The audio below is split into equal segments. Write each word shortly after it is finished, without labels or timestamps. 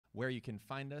where you can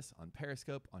find us on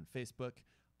Periscope, on Facebook,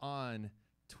 on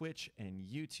Twitch and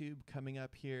YouTube coming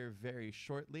up here very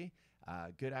shortly.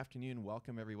 Good afternoon.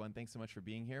 Welcome, everyone. Thanks so much for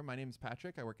being here. My name is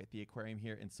Patrick. I work at the aquarium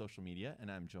here in social media,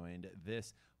 and I'm joined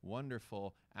this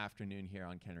wonderful afternoon here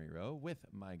on Cannery Row with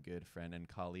my good friend and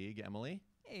colleague, Emily.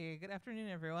 Hey, good afternoon,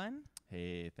 everyone.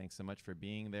 Hey, thanks so much for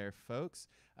being there, folks.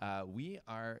 We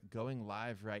are going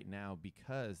live right now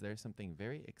because there's something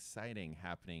very exciting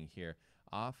happening here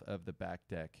off of the back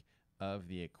deck of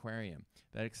the aquarium.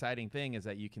 That exciting thing is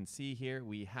that you can see here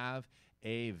we have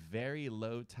a very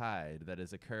low tide that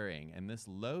is occurring, and this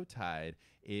low tide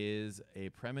is a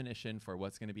premonition for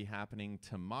what's going to be happening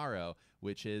tomorrow,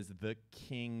 which is the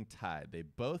king tide. They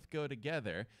both go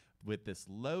together with this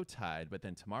low tide, but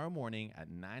then tomorrow morning at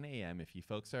 9 a.m., if you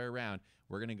folks are around,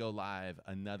 we're going to go live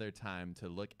another time to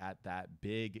look at that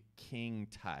big king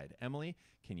tide. Emily,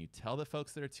 can you tell the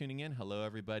folks that are tuning in? Hello,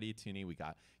 everybody tuning. We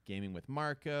got Gaming with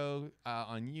Marco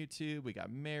on YouTube. We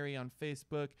got Mary on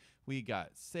Facebook. We got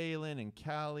Salen and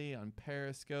Callie on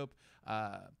Periscope.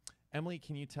 Emily,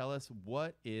 can you tell us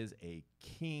what is a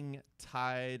king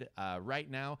tide? Right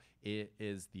now, it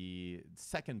is the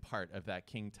second part of that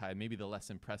king tide, maybe the less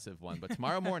impressive one. But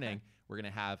tomorrow morning, we're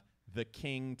going to have the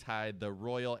king tide, the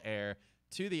royal air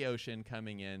to the ocean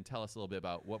coming in. Tell us a little bit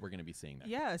about what we're going to be seeing there.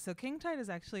 Yeah, so king tide is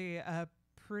actually a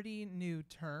pretty new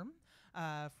term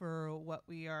for what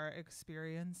we are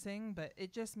experiencing, but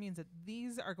it just means that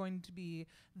these are going to be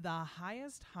the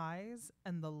highest highs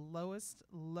and the lowest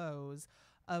lows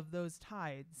of those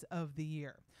tides of the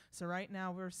year. So right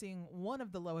now we're seeing one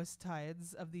of the lowest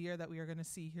tides of the year that we are going to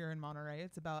see here in Monterey.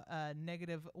 It's about a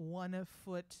 -1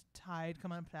 foot tide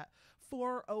coming up at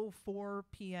 4:04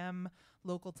 p.m.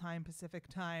 local time, Pacific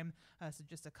time. So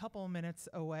just a couple minutes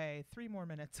away, 3 more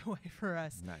minutes away for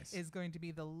us. Nice. Is going to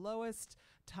be the lowest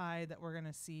tide that we're going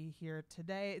to see here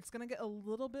today. It's going to get a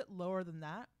little bit lower than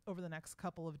that over the next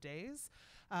couple of days.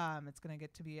 It's going to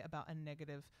get to be about a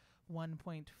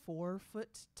 -1.4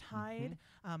 foot tide.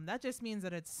 That just means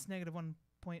that it's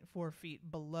 -1.4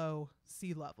 feet below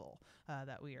sea level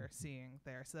that we are seeing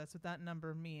there. So that's what that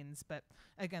number means. But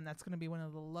again, that's going to be one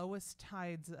of the lowest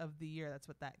tides of the year. That's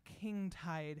what that king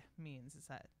tide means, is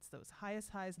that it's those highest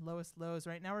highs, lowest lows.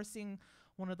 Right now we're seeing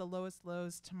one of the lowest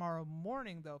lows. Tomorrow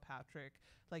morning, though, Patrick,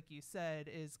 like you said,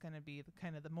 is going to be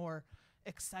the more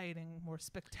exciting, more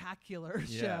spectacular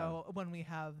show when we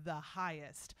have the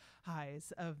highest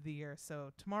highs of the year.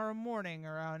 So tomorrow morning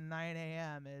around 9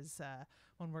 a.m. is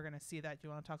when we're going to see that. Do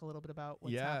you want to talk a little bit about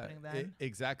what's happening then?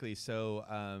 Exactly. So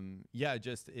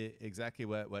exactly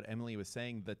what Emily was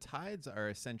saying. The tides are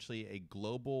essentially a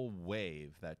global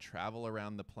wave that travel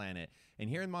around the planet.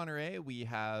 And here in Monterey, we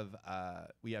have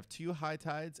 2 high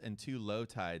tides and 2 low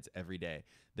tides every day.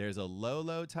 There's a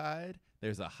low tide,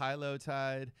 there's a high-low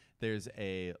tide, there's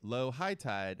a low-high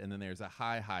tide, and then there's a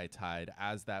high tide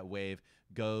as that wave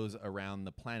goes around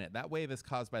the planet. That wave is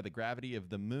caused by the gravity of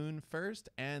the moon first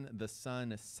and the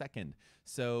sun second.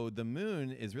 So the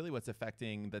moon is really what's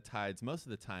affecting the tides most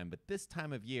of the time, but this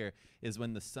time of year is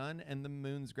when the sun and the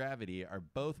moon's gravity are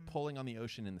both pulling on the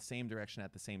ocean in the same direction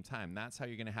at the same time. That's how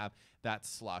you're going to have that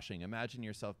sloshing. Imagine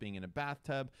yourself being in a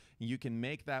bathtub. You can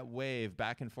make that wave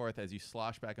back and forth as you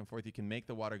slosh back and forth. You can make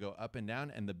the water go up and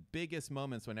down, and the biggest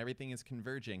moments when everything is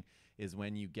converging is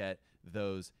when you get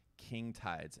those king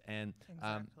tides. And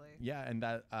Exactly. And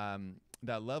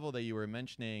that level that you were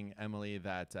mentioning, Emily,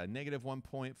 that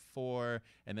 -1.4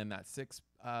 and then that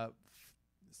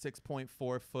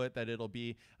 6.4 foot that it'll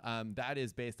be, that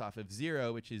is based off of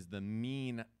 0, which is the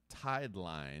mean tide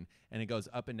line, and it goes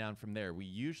up and down from there. We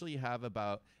usually have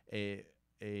about a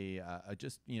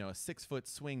 6 foot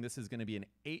swing. This is going to be an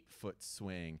 8 foot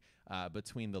swing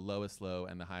between the lowest low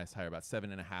and the highest high, about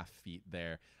 7.5 feet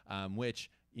there,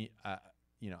 which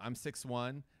I'm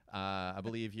 6'1". I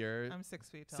believe you're I'm 6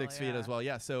 feet tall. 6 feet as well.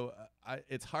 Yeah. So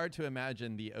it's hard to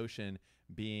imagine the ocean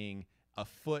being a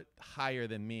foot higher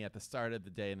than me at the start of the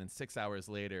day, and then 6 hours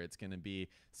later, it's going to be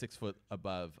 6 foot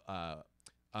above, or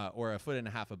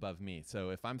 1.5 feet above me.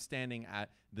 So if I'm standing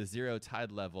at the 0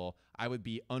 tide level, I would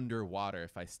be underwater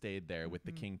if I stayed there with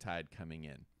the king tide coming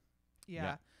in.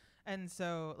 Yeah. And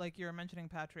so, like you were mentioning,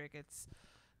 Patrick, it's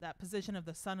that position of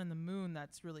the sun and the moon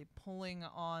that's really pulling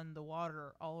on the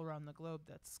water all around the globe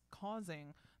that's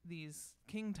causing these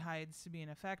king tides to be in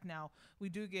effect. Now, we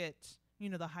do get,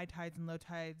 the high tides and low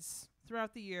tides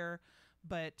throughout the year,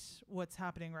 but what's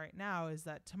happening right now is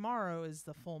that tomorrow is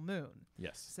the full moon.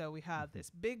 Yes. So we have this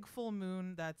big full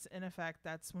moon that's in effect.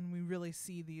 That's when we really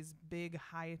see these big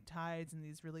high tides and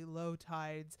these really low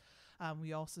tides.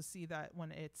 We also see that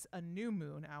when it's a new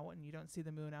moon out, when you don't see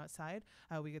the moon outside,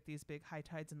 we get these big high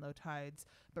tides and low tides.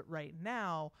 But right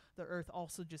now, the Earth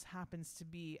also just happens to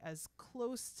be as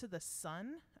close to the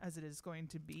sun as it is going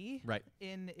to be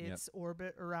in its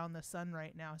orbit around the sun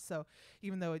right now. So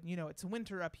even though it's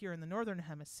winter up here in the northern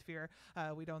hemisphere,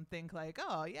 we don't think like,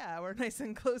 oh yeah, we're nice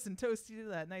and close and toasty to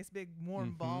that nice big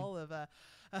warm ball of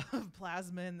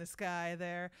plasma in the sky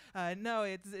there. No,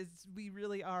 it's we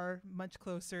really are much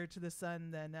closer to the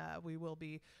sun than we will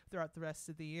be throughout the rest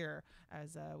of the year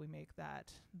as we make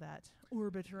that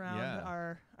orbit around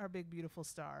our big beautiful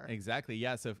star. Exactly.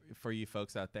 Yeah. So for you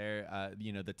folks out there,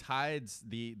 the tides,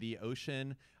 the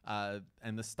ocean,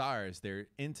 and the stars, they're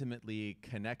intimately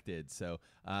connected. So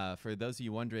for those of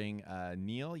you wondering,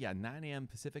 Neil, 9 a.m.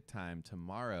 Pacific time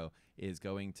tomorrow is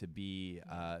going to be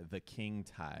the king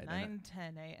tide.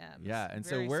 9:10 a.m. Yeah, and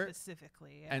very so we're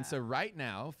specifically. And so right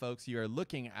now, folks, you are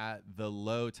looking at the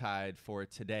low tide for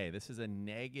today. This is a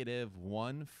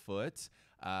 -1 foot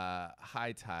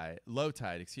low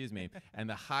tide, excuse me, and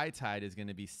the high tide is going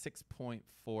to be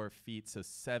 6.4 feet, so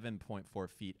 7.4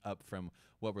 feet up from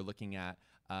what we're looking at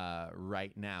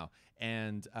right now.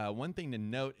 And one thing to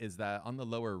note is that on the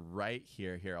lower right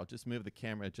here, I'll just move the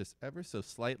camera just ever so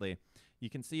slightly. You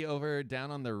can see over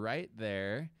down on the right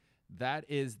there, that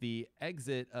is the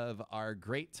exit of our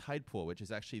great tide pool, which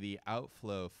is actually the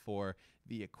outflow for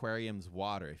the aquarium's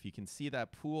water. If you can see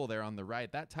that pool there on the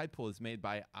right, that tide pool is made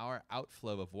by our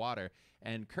outflow of water.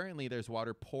 And currently there's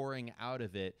water pouring out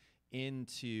of it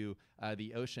into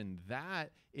the ocean.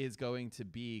 That is going to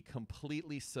be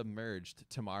completely submerged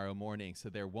tomorrow morning. So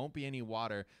there won't be any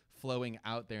water flowing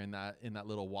out there in that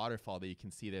little waterfall that you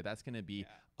can see there. That's going to be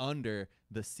under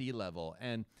the sea level.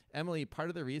 And Emily, part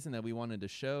of the reason that we wanted to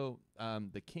show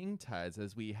the king tides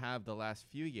as we have the last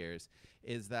few years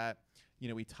is that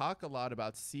we talk a lot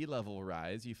about sea level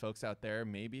rise. You folks out there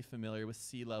may be familiar with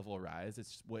sea level rise.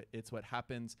 It's what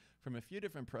happens from a few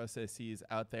different processes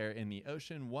out there in the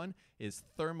ocean. One is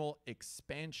thermal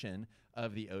expansion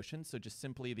of the ocean. So just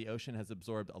simply the ocean has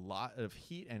absorbed a lot of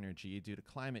heat energy due to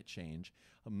climate change.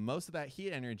 Most of that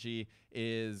heat energy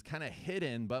is kind of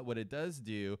hidden, but what it does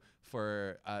do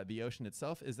for the ocean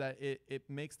itself is that it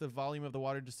makes the volume of the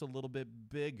water just a little bit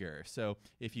bigger. So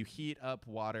if you heat up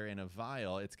water in a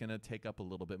vial, it's going to take up a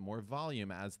little bit more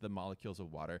volume as the molecules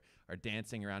of water are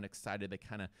dancing around excited. They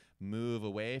kind of move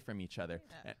away from each other.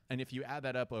 Yeah. And if you add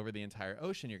that up over the entire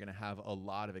ocean, you're going to have a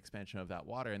lot of expansion of that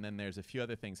water. And then there's a few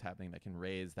other things happening that can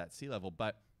raise that sea level.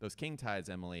 But those king tides,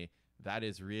 Emily, that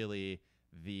is really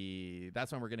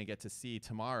that's when we're going to get to see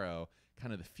tomorrow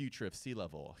kind of the future of sea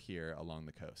level here along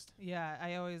the coast. Yeah,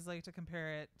 I always like to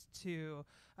compare it to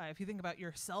if you think about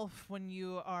yourself when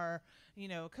you are,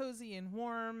 cozy and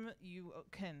warm, you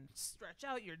can stretch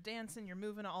out, you're dancing, you're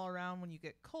moving all around. When you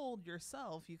get cold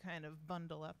yourself, you kind of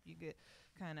bundle up, you get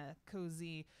kind of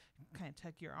cozy, kind of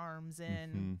tuck your arms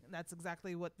in. That's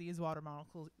exactly what these water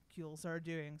molecules are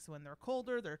doing. So when they're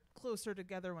colder, they're closer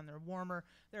together. When they're warmer,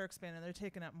 they're expanding. They're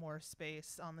taking up more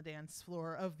space on the dance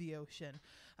floor of the ocean.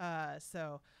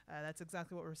 So that's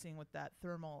exactly what we're seeing with that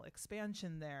thermal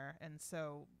expansion there. And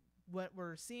so what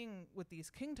we're seeing with these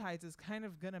king tides is kind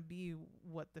of going to be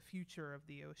what the future of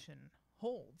the ocean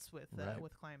holds with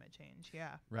climate change.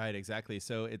 Yeah. Right, exactly.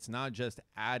 So it's not just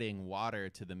adding water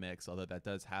to the mix, although that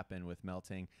does happen with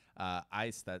melting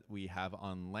ice that we have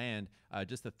on land.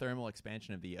 Just the thermal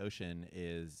expansion of the ocean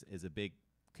is a big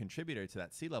contributor to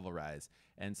that sea level rise.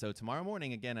 And so tomorrow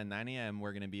morning, again, at 9 a.m.,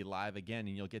 we're going to be live again,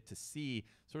 and you'll get to see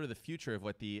sort of the future of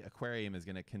what the aquarium is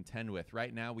going to contend with.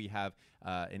 Right now, we have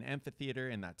an amphitheater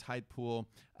in that tide pool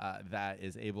that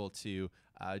is able to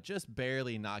just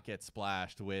barely not get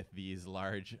splashed with these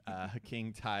large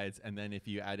king tides. And then if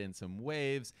you add in some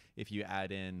waves, if you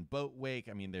add in boat wake,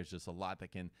 I mean, there's just a lot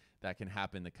that can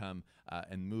happen to come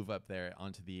and move up there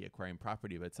onto the aquarium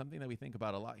property. But it's something that we think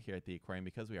about a lot here at the aquarium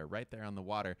because we are right there on the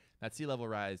water. That sea level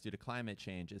rise due to climate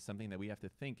change is something that we have to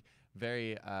think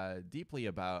very deeply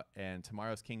about. And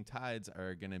tomorrow's king tides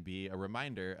are going to be a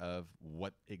reminder of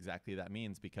what exactly that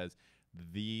means, because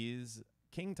these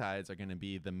king tides are going to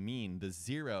be the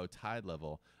zero tide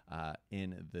level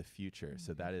in the future.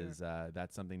 So that is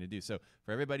that's something to do. So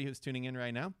for everybody who's tuning in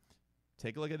right now,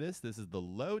 take a look at this. This is the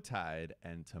low tide,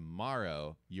 and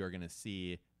tomorrow you're going to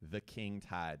see the king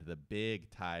tide, the big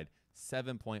tide,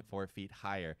 7.4 feet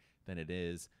higher than it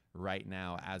is right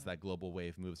now as that global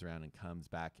wave moves around and comes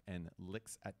back and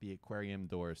licks at the aquarium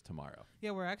doors tomorrow.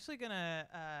 Yeah, we're actually going to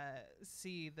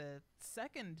see the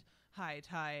second high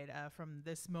tide from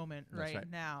this moment right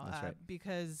now, That's right.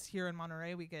 because here in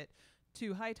Monterey we get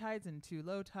 2 high tides and 2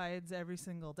 low tides every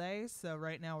single day. So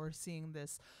right now we're seeing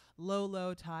this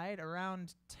low tide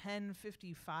around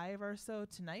 10:55 or so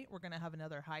tonight. We're going to have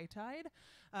another high tide,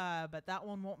 but that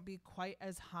one won't be quite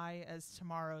as high as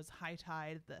tomorrow's high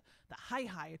tide. The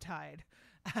high tide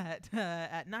at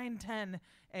 9:10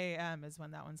 a.m. is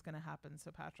when that one's going to happen.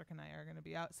 So Patrick and I are going to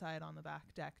be outside on the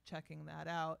back deck checking that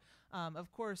out.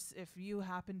 Of course, if you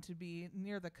happen to be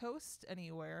near the coast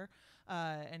anywhere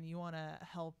and you want to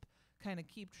help kind of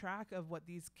keep track of what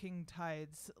these king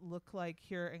tides look like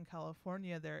here in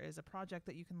California, there is a project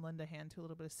that you can lend a hand to, a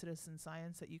little bit of citizen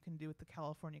science that you can do with the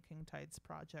California King Tides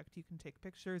Project. You can take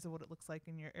pictures of what it looks like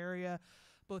in your area,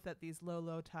 both at these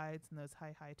low tides and those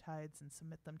high tides, and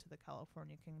submit them to the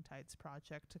California King Tides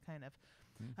Project to kind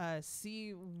of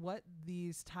see what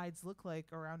these tides look like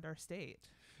around our state.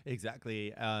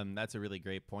 Exactly. That's a really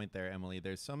great point there, Emily.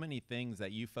 There's so many things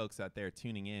that you folks out there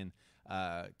tuning in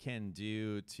can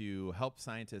do to help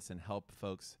scientists and help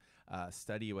folks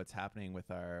study what's happening with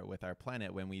our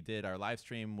planet. When we did our live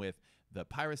stream with the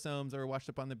pyrosomes that were washed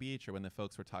up on the beach, or when the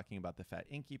folks were talking about the fat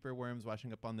innkeeper worms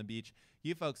washing up on the beach,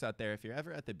 you folks out there, if you're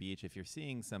ever at the beach, if you're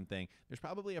seeing something, there's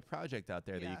probably a project out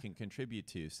there that you can contribute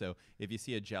to. So if you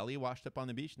see a jelly washed up on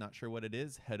the beach, not sure what it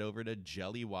is, head over to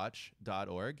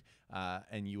jellywatch.org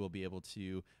and you will be able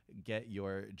to get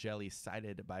your jelly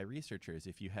cited by researchers.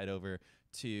 If you head over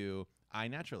to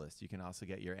iNaturalist, you can also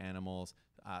get your animals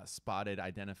spotted,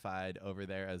 identified over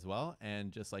there as well.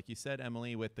 And just like you said,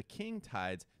 Emily, with the king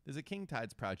tides, there's a king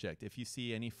tides project. If you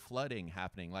see any flooding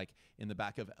happening, like in the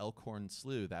back of Elkhorn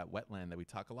Slough, that wetland that we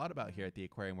talk a lot about here at the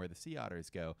aquarium where the sea otters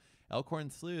go,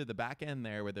 Elkhorn Slough, the back end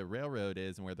there where the railroad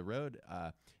is and where the road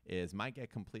is, might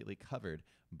get completely covered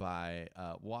by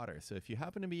water. So if you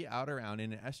happen to be out around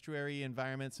in an estuary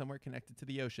environment somewhere connected to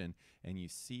the ocean and you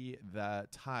see the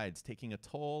tides taking a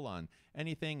toll on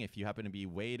anything, if you happen to be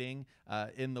wading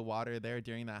in the water there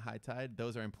during that high tide,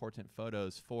 those are important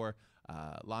photos for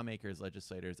lawmakers,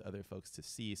 legislators, other folks to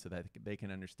see so that they can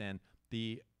understand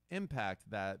the impact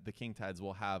that the king tides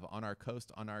will have on our coast,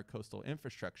 on our coastal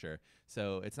infrastructure.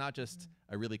 So it's not just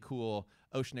a really cool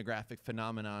oceanographic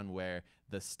phenomenon where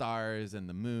the stars and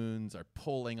the moons are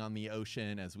pulling on the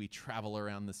ocean as we travel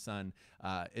around the sun.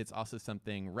 It's also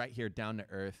something right here down to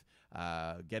earth,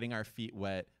 getting our feet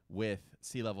wet with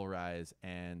sea level rise,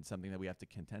 and something that we have to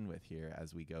contend with here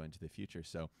as we go into the future.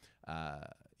 So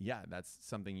yeah, that's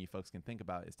something you folks can think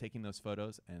about, is taking those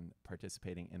photos and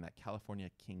participating in that California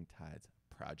King Tides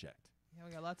project. Yeah,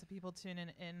 we got lots of people tuning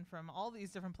in from all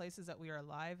these different places that we are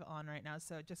live on right now.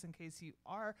 So just in case you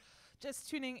are just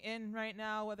tuning in right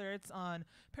now, whether it's on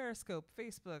Periscope,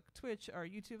 Facebook, Twitch, or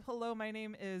YouTube, hello, my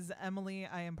name is Emily.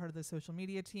 I am part of the social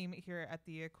media team here at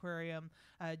the aquarium,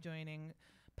 joining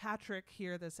Patrick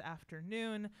here this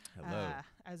afternoon. Hello.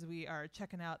 As we are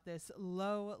checking out this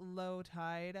low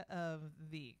tide of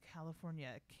the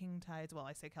California King Tides. Well,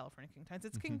 I say California King Tides.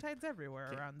 It's King Tides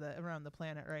everywhere around the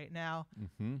planet right now.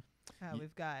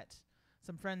 We've got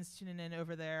some friends tuning in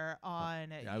over there on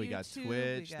YouTube. We got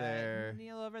Twitch we got there.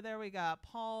 Neil over there. We got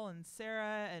Paul and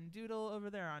Sarah and Doodle over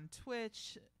there on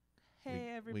Twitch.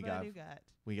 Hey, everybody.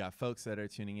 We got folks that are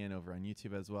tuning in over on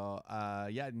YouTube as well.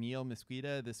 Neil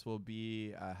Mesquita, this will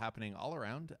be happening all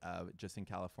around. Just in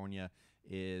California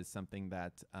is something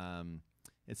that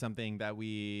it's something that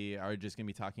we are just going to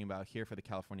be talking about here for the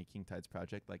California King Tides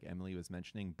Project, like Emily was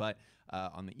mentioning. But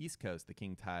on the East Coast, the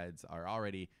King Tides are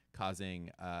already causing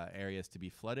areas to be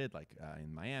flooded, like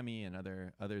in Miami and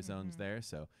other zones there.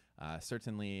 So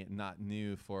certainly not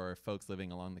new for folks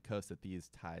living along the coast that these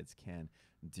tides can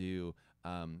do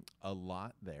a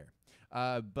lot there.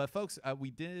 But folks,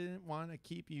 we didn't want to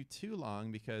keep you too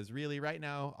long, because really right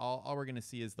now all we're going to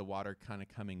see is the water kind of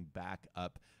coming back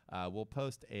up. We'll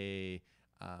post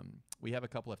we have a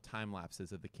couple of time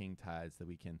lapses of the king tides that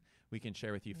we can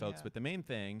share with you folks. But the main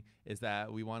thing is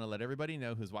that we want to let everybody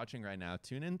know who's watching right now,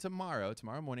 tune in tomorrow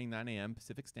morning, 9 a.m.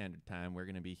 Pacific Standard Time. We're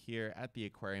going to be here at the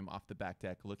aquarium off the back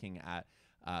deck looking at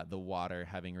the water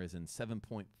having risen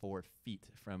 7.4 feet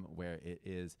from where it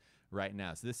is right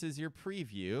now. So this is your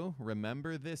preview.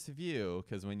 Remember this view,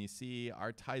 because when you see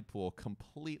our tide pool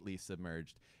completely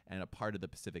submerged and a part of the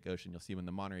Pacific Ocean, you'll see when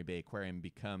the Monterey Bay Aquarium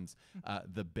becomes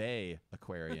the Bay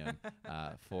Aquarium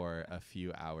for a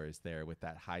few hours there, with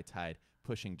that high tide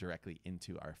pushing directly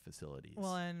into our facilities.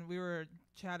 Well, and we were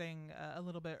chatting a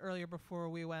little bit earlier before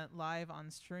we went live on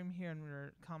stream here, and we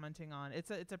were commenting on it's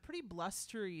a pretty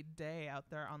blustery day out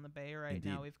there on the bay right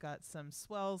now. We've got some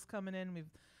swells coming in.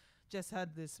 We've just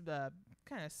had this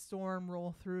kind of storm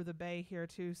roll through the bay here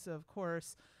too. So of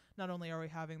course, not only are we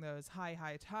having those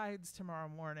high tides tomorrow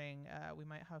morning, we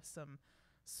might have some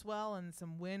swell and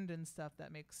some wind and stuff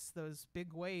that makes those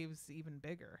big waves even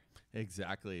bigger.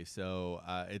 Exactly. So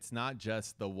it's not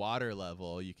just the water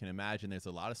level. You can imagine there's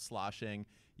a lot of sloshing.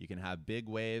 You can have big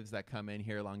waves that come in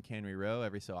here along Cannery Row.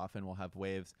 Every so often we'll have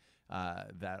waves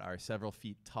that are several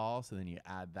feet tall. So then you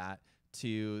add that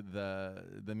to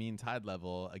the mean tide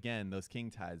level. Again, those king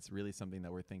tides, really something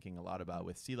that we're thinking a lot about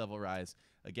with sea level rise.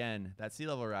 Again, that sea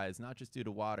level rise, not just due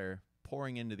to water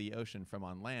pouring into the ocean from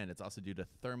on land, it's also due to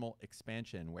thermal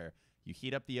expansion, where you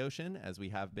heat up the ocean, as we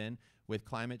have been with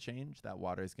climate change. That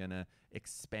water is going to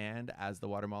expand as the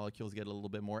water molecules get a little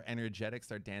bit more energetic,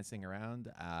 start dancing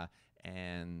around.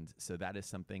 And so that is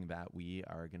something that we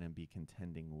are going to be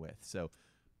contending with. So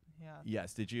Yeah.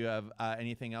 yes. Did you have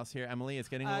anything else here, Emily? It's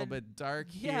getting a little bit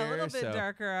dark here. Yeah, a little bit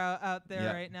darker out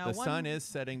there right now. The sun is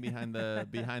setting behind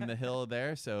the hill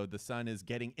there, so the sun is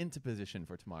getting into position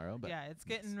for tomorrow. But yeah, it's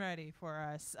getting ready for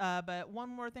us. But one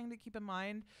more thing to keep in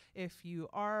mind, if you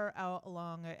are out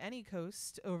along any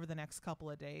coast over the next couple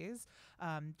of days,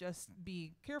 just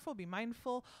be careful, be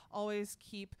mindful. Always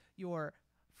keep your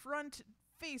front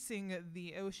facing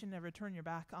the ocean, never turn your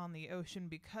back on the ocean,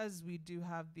 because we do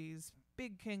have these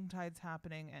big king tides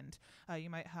happening, and you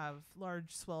might have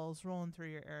large swells rolling through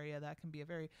your area. That can be a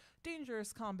very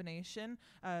dangerous combination.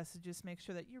 So just make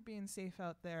sure that you're being safe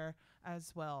out there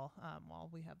as well while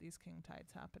we have these king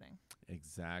tides happening.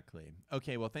 Exactly.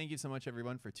 Okay, well, thank you so much,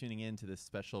 everyone, for tuning in to this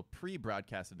special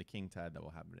pre-broadcast of the king tide that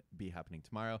will be happening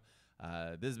tomorrow.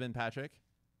 This has been Patrick.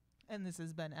 And this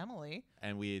has been Emily.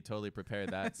 And we totally prepared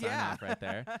that sign off right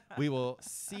there. We will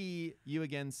see you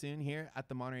again soon here at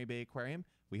the Monterey Bay Aquarium.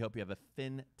 We hope you have a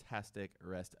fantastic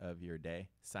rest of your day.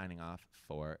 Signing off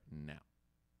for now.